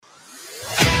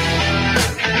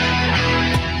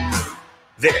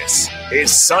This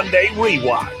is Sunday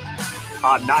Rewind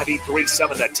on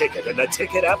 93.7 The Ticket and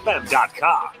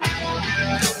theticketfm.com.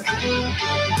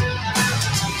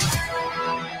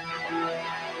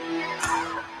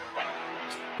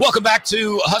 Welcome back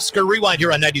to Husker Rewind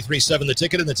here on 93.7 The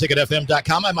Ticket and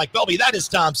theticketfm.com. I'm Mike Belby. That is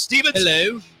Tom Stevens.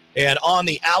 Hello. And on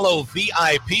the Allo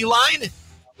VIP line,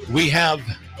 we have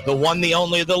the one, the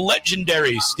only, the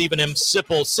legendary Stephen M.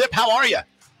 Sipple. Sip, how are you?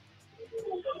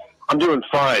 I'm doing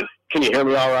fine. Can you hear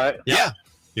me all right? Yeah.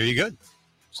 Hear you good.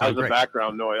 How's the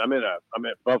background noise? I'm at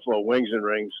Buffalo Wings and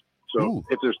Rings. So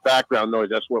if there's background noise,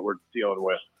 that's what we're dealing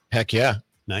with. Heck yeah.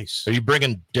 Nice. Are you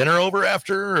bringing dinner over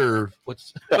after, or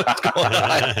what's going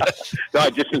on? No, I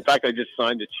just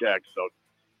signed a check, so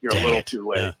you're a little too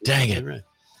late. Yeah. Dang it.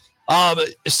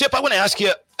 Sip, I want to ask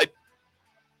you,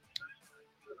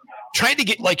 trying to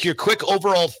get like your quick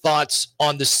overall thoughts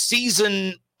on the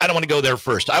season. I don't want to go there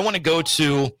first. I want to go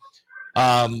to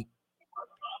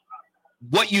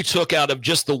what you took out of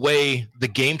just the way the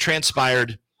game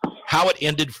transpired, how it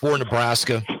ended for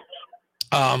Nebraska.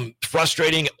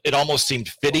 Frustrating. It almost seemed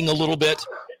fitting a little bit.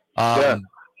 I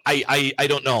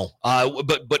don't know.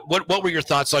 But what were your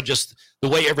thoughts on just the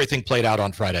way everything played out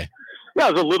on Friday? Yeah,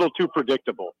 it was a little too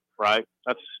predictable, right?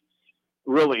 That's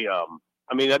really,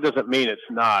 that doesn't mean it's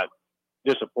not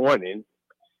disappointing.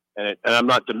 And I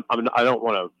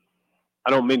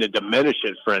don't mean to diminish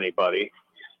it for anybody,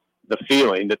 the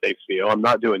feeling that they feel. I'm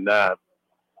not doing that.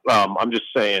 I'm just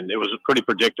saying it was pretty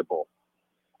predictable.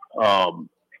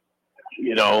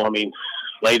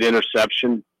 Late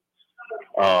interception.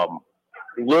 I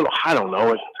don't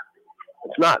know.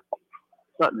 It's not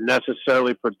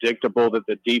necessarily predictable that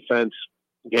the defense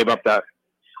gave up that,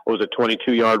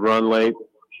 22-yard run late.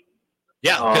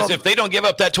 Yeah, because if they don't give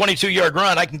up that 22-yard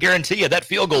run, I can guarantee you that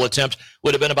field goal attempt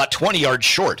would have been about 20 yards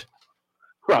short.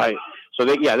 Right. So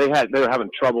they were having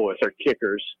trouble with their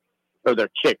kicker,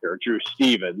 Drew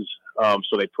Stevens.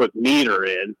 So they put Meter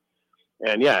in,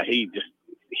 and that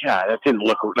didn't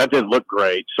look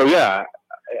great. So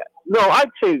I'd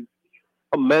say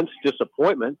immense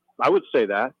disappointment. I would say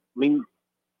that.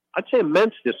 I'd say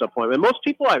immense disappointment. Most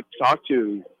people I've talked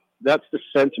to, that's the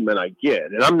sentiment I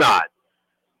get, and I'm not.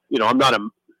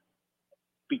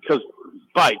 Because of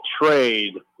my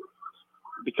trade,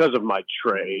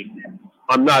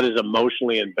 I'm not as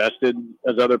emotionally invested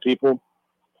as other people.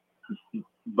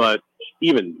 But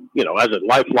even, as a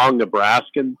lifelong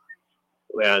Nebraskan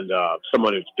and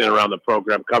someone who's been around the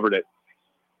program, covered it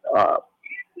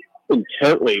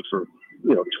intently for,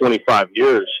 25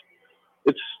 years,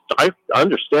 I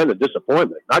understand the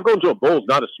disappointment. Not going to a bowl is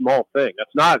not a small thing.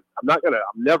 I'm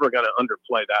never going to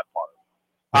underplay that part.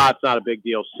 It's not a big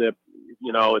deal, Sip.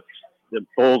 It's the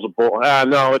bowl's a bowl.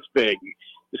 No, it's big.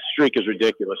 The streak is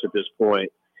ridiculous at this point.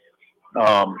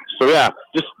 I'd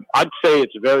say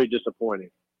it's very disappointing.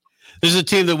 This is a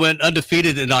team that went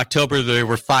undefeated in October. They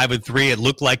were 5-3. It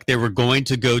looked like they were going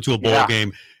to go to a bowl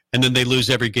game, and then they lose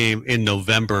every game in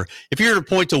November. If you were to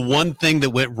point to one thing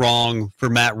that went wrong for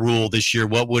Matt Rhule this year,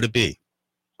 what would it be?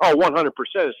 100%.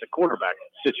 It's the quarterback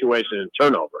situation and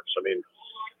turnovers.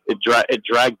 It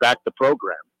dragged back the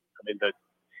program.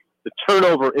 The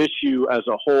turnover issue as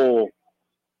a whole,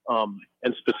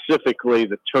 and specifically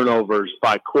the turnovers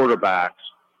by quarterbacks,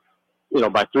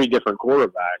 by three different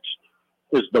quarterbacks,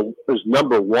 is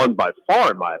number one by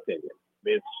far, in my opinion.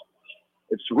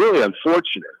 It's really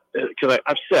unfortunate because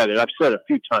I've said it a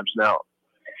few times now,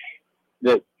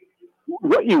 that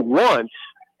what you want,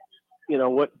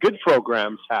 what good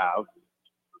programs have,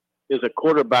 is a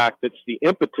quarterback that's the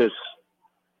impetus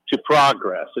to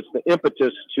progress. It's the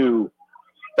impetus to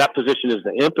that position is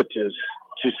the impetus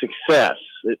to success,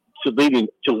 to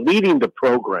leading the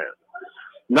program,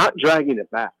 not dragging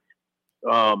it back.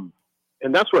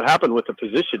 And that's what happened with the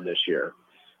position this year.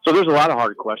 So there's a lot of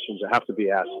hard questions that have to be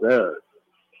asked there.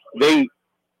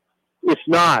 It's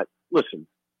not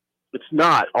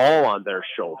all on their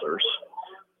shoulders,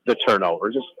 the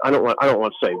turnovers. I don't want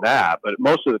to say that, but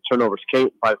most of the turnovers came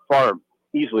by far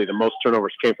easily. The most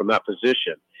turnovers came from that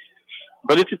position.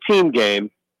 But it's a team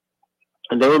game,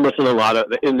 and they were missing a lot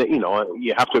of.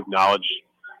 You have to acknowledge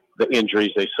the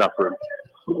injuries they suffered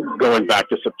going back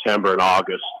to September and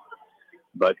August.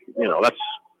 But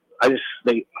I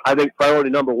think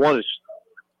priority number one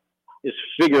is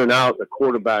figuring out the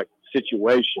quarterback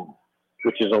situation,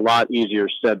 which is a lot easier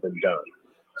said than done.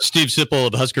 Steve Sipple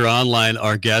of Husker Online,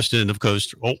 our guest, and of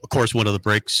course, one of the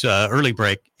breaks, Early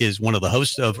Break, is one of the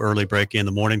hosts of Early Break in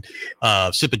the morning,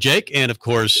 Sip and Jake, and of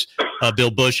course,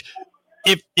 Bill Bush.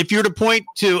 If you were to point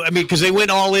to, because they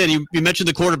went all in, you mentioned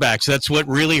the quarterbacks. That's what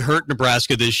really hurt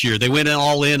Nebraska this year. They went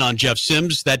all in on Jeff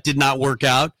Sims. That did not work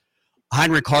out.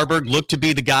 Heinrich Haarberg looked to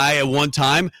be the guy at one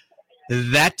time.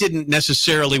 That didn't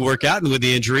necessarily work out with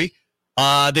the injury.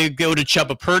 They go to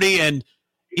Chubba Purdy, and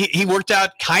he worked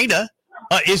out kind of.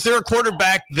 Is there a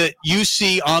quarterback that you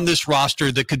see on this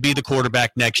roster that could be the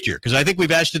quarterback next year? Because I think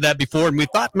we've asked you that before, and we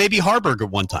thought maybe Haarberg at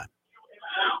one time.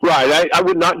 Right. I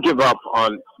would not give up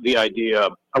on the idea.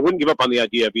 I wouldn't give up on the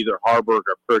idea of either Haarberg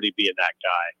or Purdy being that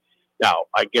guy. Now,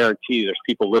 I guarantee there's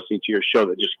people listening to your show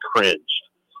that just cringed.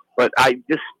 But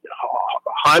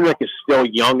Heinrich is still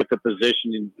young at the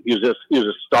position, and he was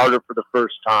a starter for the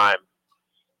first time.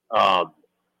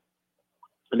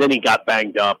 And then he got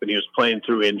banged up, and he was playing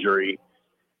through injury.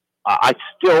 I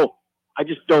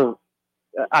just don't.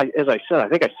 As I said, I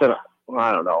think I said, well,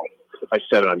 I don't know if I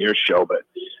said it on your show, but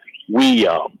we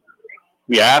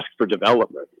ask for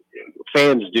development.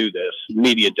 Fans do this.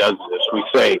 Media does this. We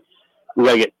say we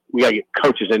gotta get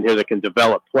coaches in here that can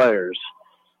develop players.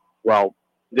 Well,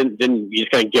 then you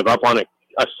just kind of give up on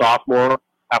a sophomore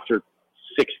after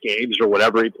 6 games or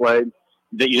whatever he played.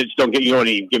 That you just don't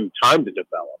even give him time to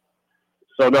develop.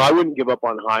 So no, I wouldn't give up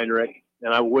on Heinrich,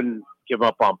 and I wouldn't give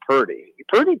up on Purdy.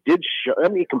 Purdy did show. I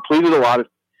mean, he completed a lot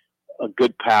of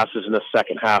good passes in the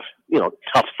second half.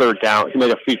 Tough third down. He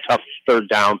made a few tough third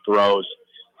down throws.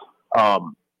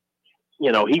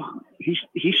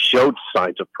 He showed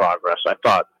signs of progress. I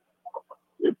thought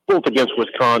both against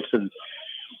Wisconsin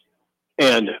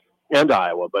and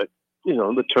Iowa, but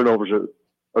the turnovers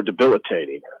are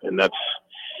debilitating, and that's,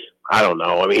 I don't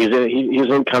know. I mean, he's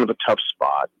in kind of a tough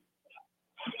spot.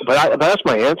 But that's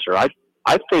my answer. I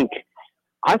think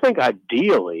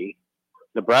ideally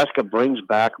Nebraska brings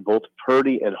back both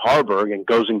Purdy and Haarberg and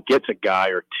goes and gets a guy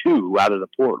or two out of the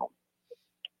portal.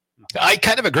 I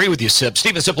kind of agree with you, Sip.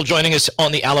 Steven Sipple joining us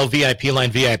on the Allo VIP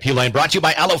line, brought to you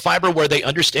by Allo Fiber, where they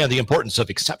understand the importance of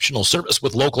exceptional service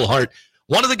with local heart.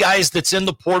 One of the guys that's in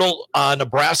the portal,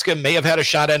 Nebraska may have had a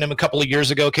shot at him a couple of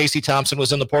years ago. Casey Thompson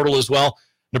was in the portal as well.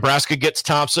 Nebraska gets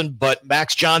Thompson, but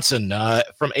Max Johnson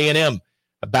from A&M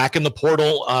back in the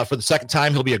portal for the second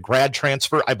time. He'll be a grad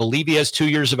transfer. I believe he has 2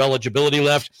 years of eligibility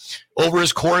left. Over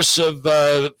his course of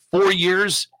 4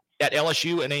 years at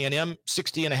LSU and A&M,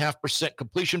 60.5%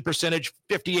 completion percentage,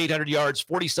 5,800 yards,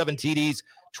 47 TDs,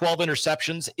 12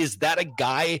 interceptions. Is that a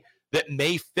guy that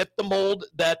may fit the mold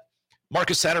that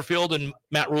Marcus Satterfield and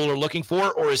Matt Rhule are looking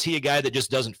for, or is he a guy that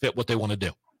just doesn't fit what they want to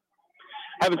do?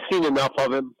 I haven't seen enough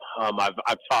of him.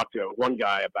 I've talked to one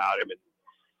guy about him,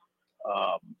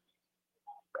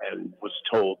 and was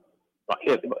told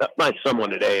by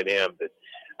someone at A&M that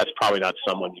that's probably not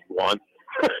someone you want.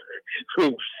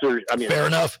 I mean, fair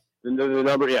enough. The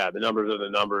numbers are the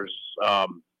numbers.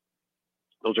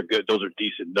 Those are good. Those are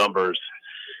decent numbers.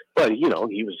 But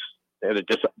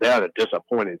they had a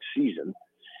disappointing season.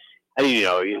 And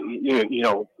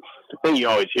the thing you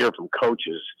always hear from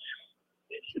coaches,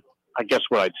 I guess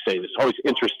what I'd say is it's always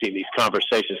interesting, these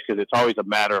conversations, because it's always a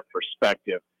matter of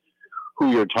perspective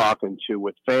who you're talking to.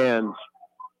 With fans,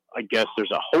 I guess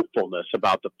there's a hopefulness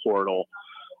about the portal.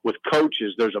 With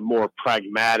coaches, there's a more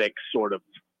pragmatic sort of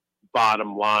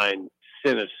bottom line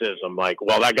cynicism, like,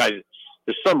 well, that guy,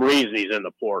 there's some reason he's in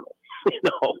the portal.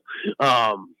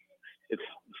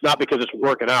 It's not because it's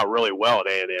working out really well at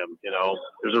A&M.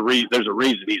 There's a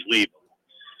reason he's leaving.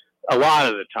 A lot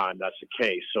of the time, that's the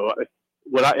case. So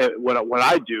what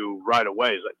I do right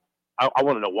away is I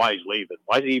want to know why he's leaving.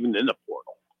 Why is he even in the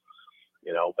portal?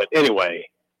 But anyway,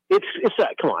 it's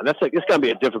come on. It's going to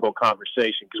be a difficult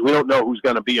conversation because we don't know who's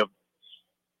going to be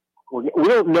we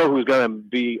don't know who's going to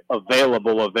be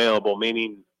available.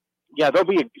 Meaning, yeah, there'll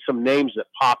be some names that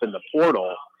pop in the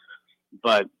portal,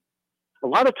 but a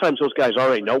lot of times those guys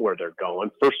already know where they're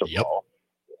going. First of all,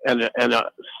 and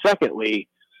secondly,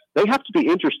 they have to be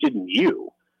interested in you.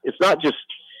 It's not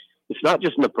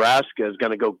just Nebraska is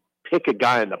going to go pick a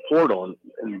guy in the portal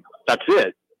and that's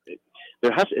it.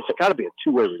 It's got to be a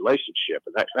two-way relationship,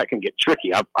 and that can get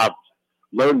tricky. I've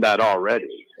learned that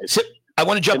already. I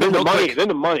want to jump in real quick. Then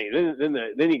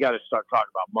you got to start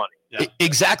talking about money. Yeah.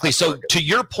 Exactly. So to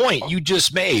your point you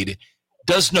just made,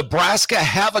 does Nebraska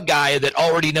have a guy that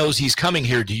already knows he's coming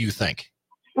here, do you think?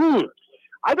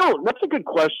 I don't. That's a good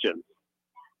question,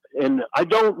 and I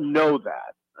don't know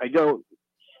that. I don't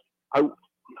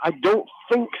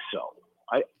think so.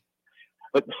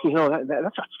 But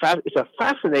it's a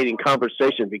fascinating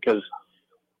conversation because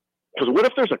what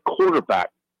if there's a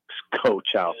quarterback's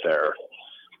coach out there,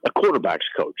 a quarterback's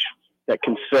coach that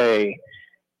can say,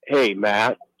 "Hey,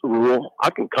 Matt, Rhule, I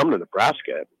can come to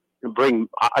Nebraska and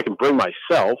I can bring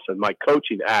myself and my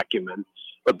coaching acumen.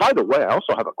 But by the way, I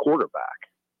also have a quarterback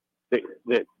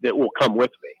that will come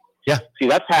with me." Yeah. See,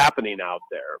 that's happening out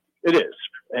there. It is,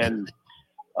 and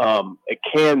it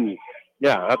can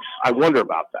Yeah, I wonder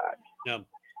about that. Yeah.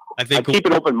 I think I keep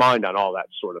an open mind on all that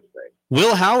sort of thing.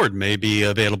 Will Howard may be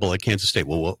available at Kansas State.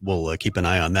 We'll keep an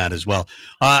eye on that as well.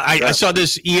 I saw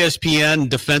this ESPN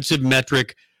defensive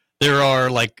metric. There are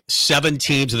like 7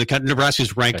 teams in the country.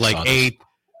 Nebraska's ranked like 8th.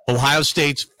 Ohio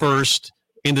State's first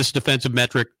in this defensive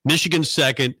metric. Michigan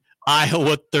second.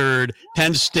 Iowa third.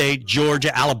 Penn State,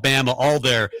 Georgia, Alabama, all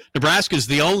there. Nebraska's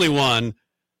the only one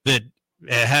that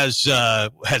has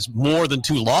more than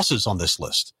 2 losses on this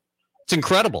list. It's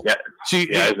incredible. Yeah,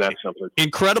 isn't that something?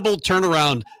 Incredible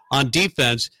turnaround on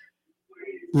defense.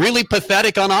 Really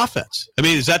pathetic on offense. I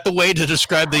mean, is that the way to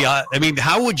describe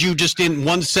how would you just in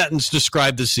one sentence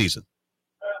describe this season?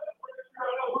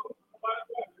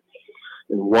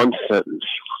 In one sentence.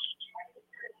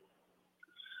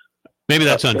 Maybe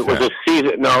that's unfair. It was a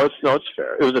season. No, it's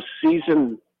fair. It was a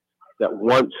season that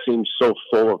once seemed so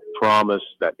full of promise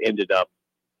that ended up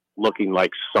looking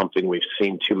like something we've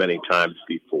seen too many times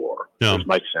before. No. There's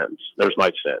my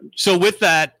sentence. So with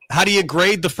that, how do you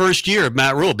grade the first year of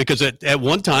Matt Rhule? Because at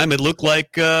one time it looked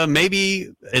like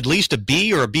maybe at least a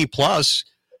B or a B plus,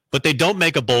 but they don't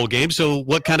make a bowl game. So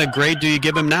what kind of grade do you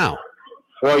give him now?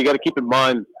 Well, you got to keep in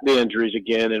mind the injuries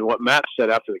again, and what Matt said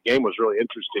after the game was really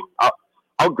interesting.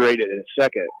 I'll grade it in a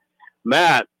second.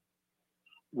 Matt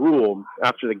Rhule,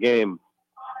 after the game,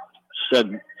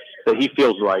 said that he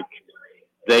feels like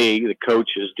the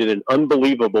coaches, did an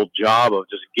unbelievable job of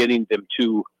just getting them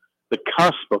to the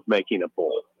cusp of making a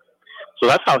bowl. So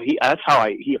that's how he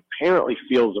apparently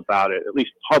feels about it, at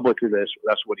least publicly.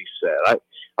 That's what he said.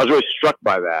 I was really struck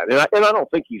by that, and I don't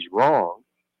think he's wrong.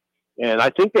 And I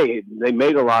think they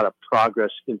made a lot of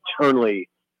progress internally.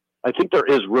 I think there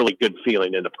is really good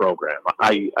feeling in the program.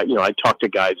 I talked to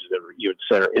guys that you would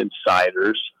say are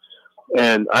insiders,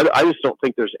 and I just don't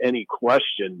think there's any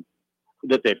question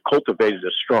that they've cultivated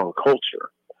a strong culture.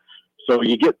 So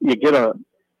you get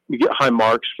high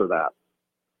marks for that.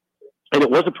 And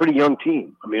it was a pretty young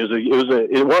team. I mean,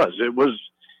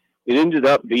 it ended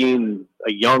up being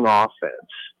a young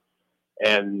offense.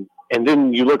 And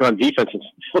then you look on defense and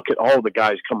look at all the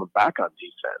guys coming back on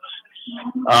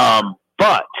defense.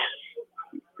 But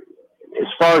as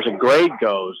far as a grade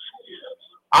goes,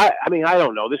 I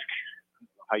don't know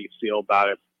how you feel about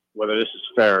it, whether this is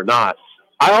fair or not.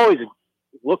 I always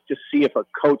look to see if a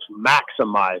coaching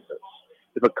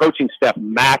staff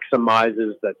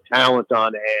maximizes the talent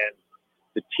on hand,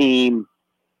 the team,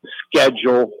 the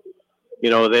schedule.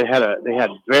 It was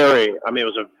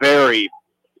a very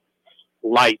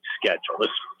light schedule.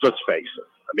 Let's face it.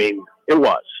 I mean, it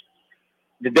was.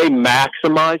 Did they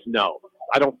maximize? No,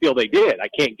 I don't feel they did. I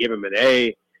can't give them an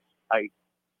A,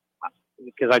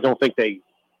 because I don't think they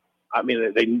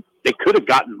could have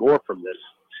gotten more from this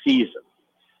season.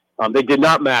 They did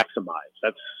not maximize.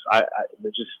 I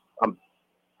just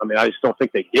don't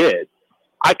think they did.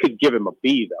 I could give him a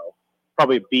B though,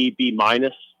 probably a B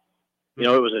minus. It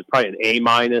was probably an A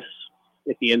minus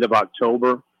at the end of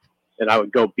October, and I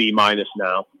would go B minus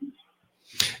now.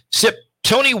 Sip,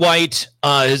 Tony White,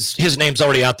 his name's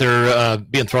already out there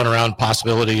being thrown around,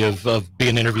 possibility of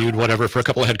being interviewed, whatever, for a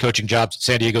couple of head coaching jobs at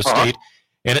San Diego State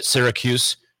and at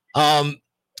Syracuse.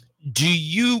 Do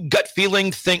you, gut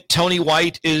feeling, think Tony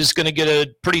White is going to get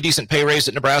a pretty decent pay raise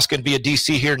at Nebraska and be a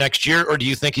DC here next year, or do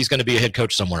you think he's going to be a head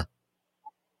coach somewhere?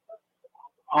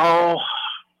 Oh,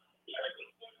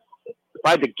 if I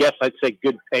had to guess, I'd say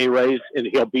good pay raise, and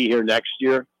he'll be here next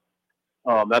year.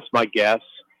 That's my guess.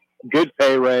 Good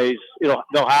pay raise. They'll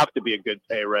have to be a good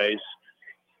pay raise.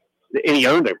 And he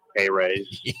earned a pay raise.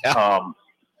 Yeah.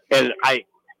 And I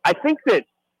think that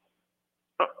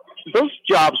those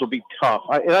jobs will be tough.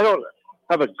 I don't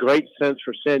have a great sense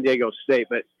for San Diego State,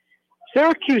 but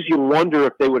Syracuse, you wonder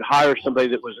if they would hire somebody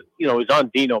that was on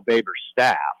Dino Baber's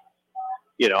staff.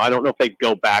 I don't know if they'd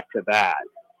go back to that.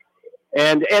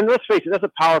 And let's face it, that's a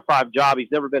Power 5 job.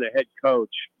 He's never been a head coach.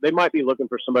 They might be looking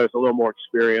for somebody with a little more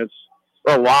experience,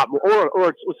 or a lot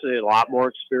more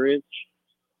experience.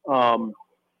 And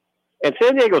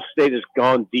San Diego State has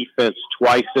gone defense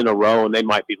twice in a row, and they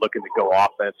might be looking to go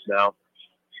offense now.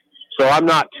 So I'm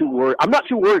not too worried. I'm not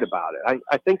too worried about it.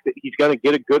 I think that he's going to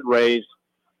get a good raise,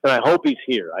 and I hope he's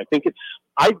here. I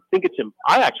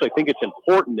actually think it's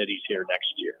important that he's here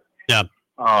next year. Yeah.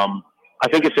 I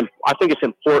think it's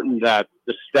important that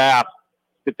the staff,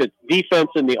 that the defense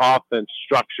and the offense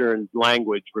structure and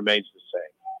language remains the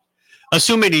same.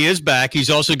 Assuming he is back, he's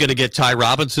also going to get Ty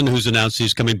Robinson, who's announced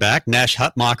he's coming back. Nash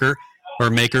Hutmacher,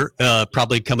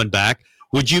 probably coming back.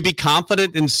 Would you be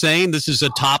confident in saying this is a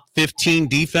top 15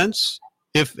 defense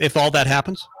if all that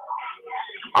happens?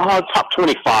 Top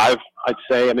 25, I'd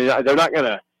say. I mean, they're not going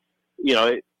to,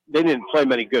 they didn't play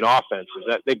many good offenses.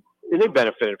 they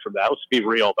benefited from that. Let's be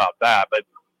real about that. But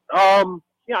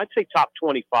yeah, I'd say top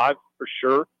 25 for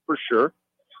sure.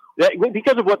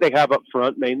 Because of what they have up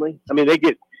front mainly. I mean,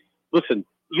 listen,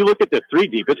 you look at the 3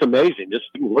 deep, it's amazing. Just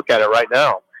you can look at it right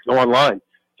now. Go online.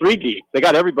 3 deep, they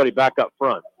got everybody back up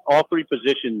front. All 3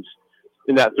 positions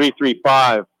in that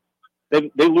 3-3-5, they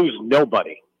lose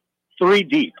nobody. 3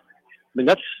 deep.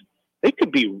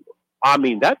 I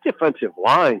mean, that defensive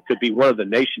line could be one of the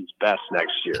nation's best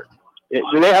next year.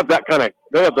 They have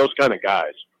those kind of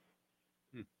guys.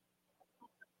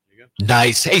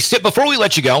 Nice. Hey, Sip, before we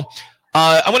let you go,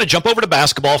 I want to jump over to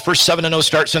basketball. First 7-0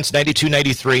 start since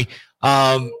 92-93.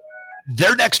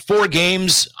 Their next 4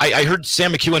 games, I heard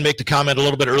Sam McEwen make the comment a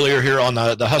little bit earlier here on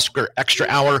the Husker Extra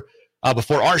Hour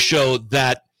before our show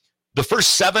that the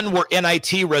first 7 were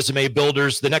NIT resume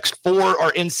builders. The next 4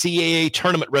 are NCAA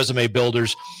tournament resume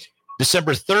builders.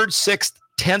 December 3rd, 6th,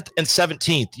 10th, and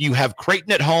 17th. You have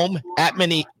Creighton at home, at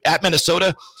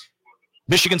Minnesota,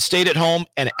 Michigan State at home,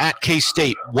 and at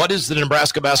K-State. What is the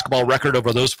Nebraska basketball record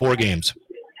over those 4 games?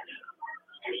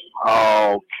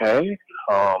 Okay.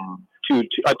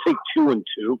 I'd say 2-2.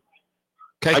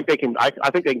 Okay. I think they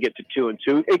can get to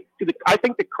 2-2. I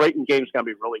think the Creighton game's going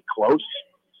to be really close.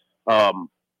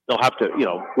 They'll have to,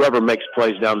 whoever makes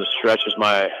plays down the stretch is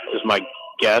my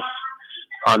guess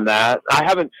on that.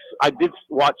 I did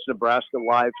watch Nebraska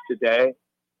live today,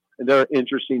 and they're an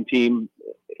interesting team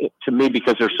to me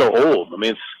because they're so old. I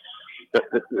mean,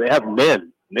 they have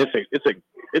men. It's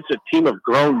a team of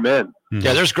grown men.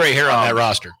 Yeah, there's gray hair on that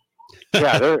roster.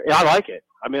 Yeah, I like it.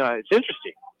 I mean, it's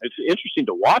interesting. It's interesting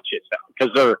to watch it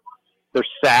because they're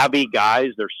savvy guys.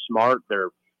 They're smart.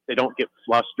 They don't get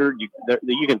flustered.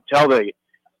 You can tell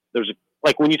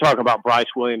like when you talk about Bryce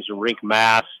Williams and Rink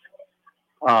Mast.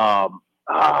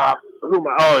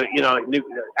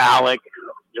 Alec,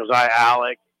 Josiah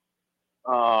Alec,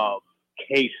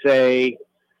 Casey.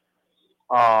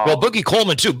 Well, Boogie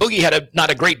Coleman too. Boogie had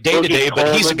not a great day today,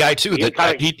 but he's a guy too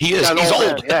that he's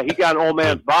old. Yeah, he got an old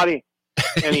man's body,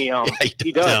 and he does.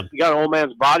 Yeah. He got an old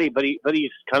man's body, but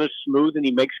he's kind of smooth and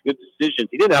he makes good decisions.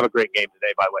 He didn't have a great game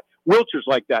today, by the way. Wilcher's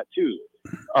like that too.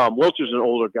 Wilcher's an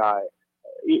older guy,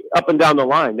 up and down the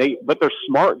line. But they're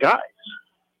smart guys,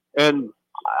 and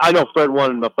I know Fred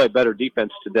wanted them to play better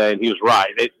defense today, and he was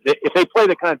right. If they play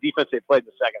the kind of defense they played in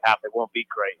the second half, they won't beat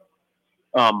Creighton.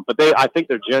 But I think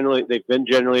they've been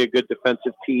generally a good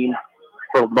defensive team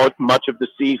for much of the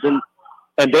season,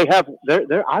 and they have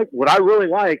what I really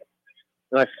like,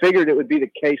 and I figured it would be the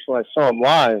case when I saw them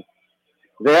live.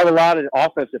 They have a lot of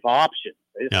offensive options.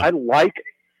 Yeah. I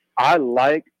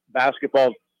like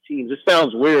basketball teams. This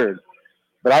sounds weird,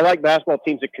 but I like basketball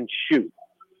teams that can shoot.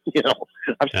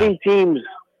 I've seen teams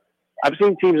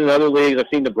in other leagues. I've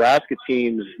seen Nebraska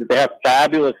teams that they have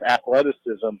fabulous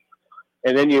athleticism,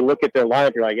 and then you look at their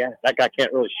lineup, you're like, yeah, that guy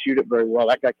can't really shoot it very well.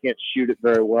 That guy can't shoot it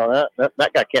very well.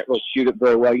 That guy can't really shoot it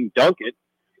very well. You dunk it.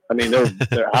 I mean, they're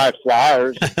high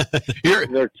flyers.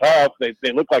 They're tough.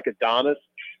 They look like Adonis,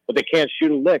 but they can't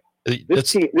shoot a lick.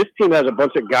 This team has a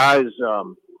bunch of guys. A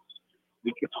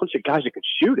bunch of guys that can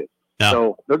shoot it. Yeah.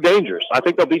 So they're dangerous. I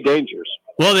think they'll be dangerous.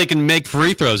 Well, they can make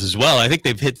free throws as well. I think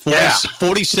they've hit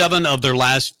 47 of their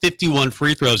last 51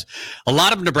 free throws. A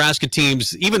lot of Nebraska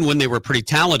teams, even when they were pretty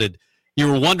talented, you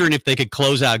were wondering if they could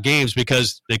close out games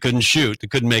because they couldn't shoot. They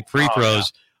couldn't make free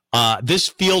throws. Yeah. This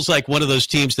feels like one of those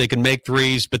teams. They can make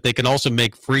threes, but they can also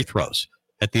make free throws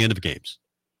at the end of games.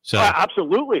 So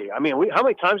absolutely. I mean, how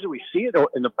many times did we see it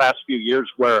in the past few years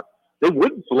where they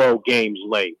would blow games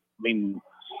late? I mean,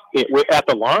 at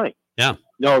the line. Yeah.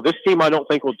 No, this team I don't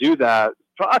think will do that.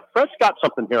 Fred's got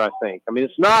something here, I think. I mean,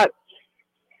 it's not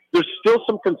 – there's still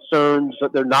some concerns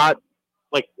that they're not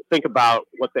 – like, think about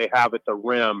what they have at the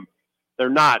rim. They're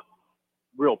not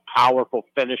real powerful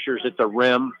finishers at the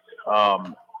rim.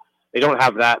 They don't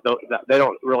have that. They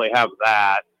don't really have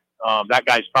that. That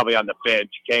guy's probably on the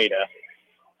bench, Cada.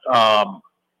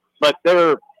 But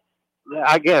they're –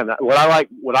 again, what I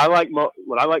like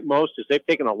most is they've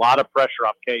taken a lot of pressure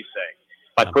off Casey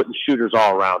by putting shooters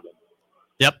all around them.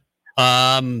 Yep.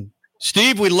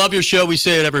 Steve, we love your show. We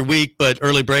say it every week, but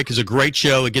Early Break is a great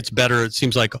show. It gets better, it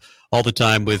seems like, all the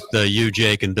time with you,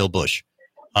 Jake, and Bill Bush.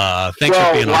 Thanks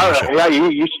for being on the show. Yeah,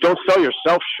 you don't sell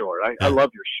yourself short. I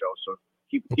love your show, so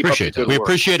keep appreciate it. We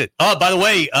appreciate it. Oh, by the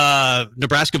way,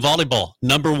 Nebraska volleyball,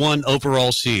 #1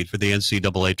 overall seed for the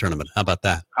NCAA tournament. How about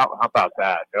that? How about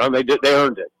that? They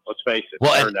earned it. Let's face it.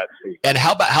 Well, they earned that seed. And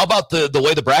how about the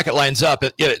way the bracket lines up?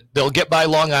 They'll get by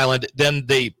Long Island, then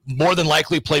they more than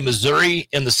likely play Missouri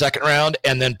in the second round,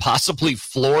 and then possibly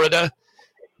Florida,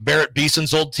 Barrett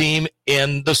Beeson's old team,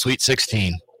 in the Sweet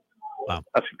 16. Wow,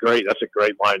 that's a great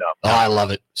lineup. Oh, I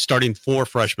love it. Starting 4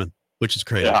 freshmen. which is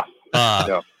crazy.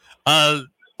 Yeah.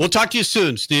 We'll talk to you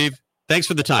soon, Steve. Thanks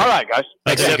for the time. All right, guys.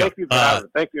 Thanks, Thank you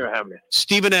for having me.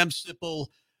 Stephen M. Sipple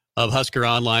of Husker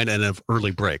Online and of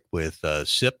Early Break with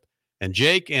Sip and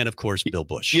Jake and, of course, Bill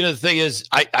Bush. You know, the thing is,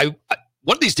 I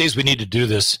one of these days we need to do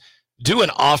this. Do an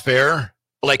off-air,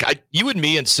 like you and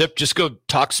me and Sip, just go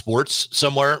talk sports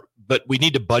somewhere, but we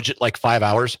need to budget like 5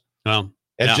 hours.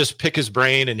 And just pick his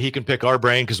brain, and he can pick our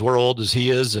brain because we're old as he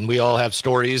is, and we all have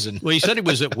stories. And well, he said he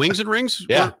was at Wings and Rings.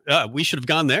 Yeah, we should have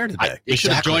gone there today. We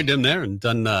should have joined him there and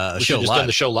done a show live. Done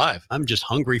the show live. I'm just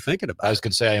hungry thinking about it. I was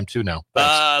going to say I am too now.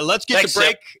 Let's get the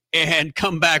break and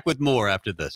come back with more after this.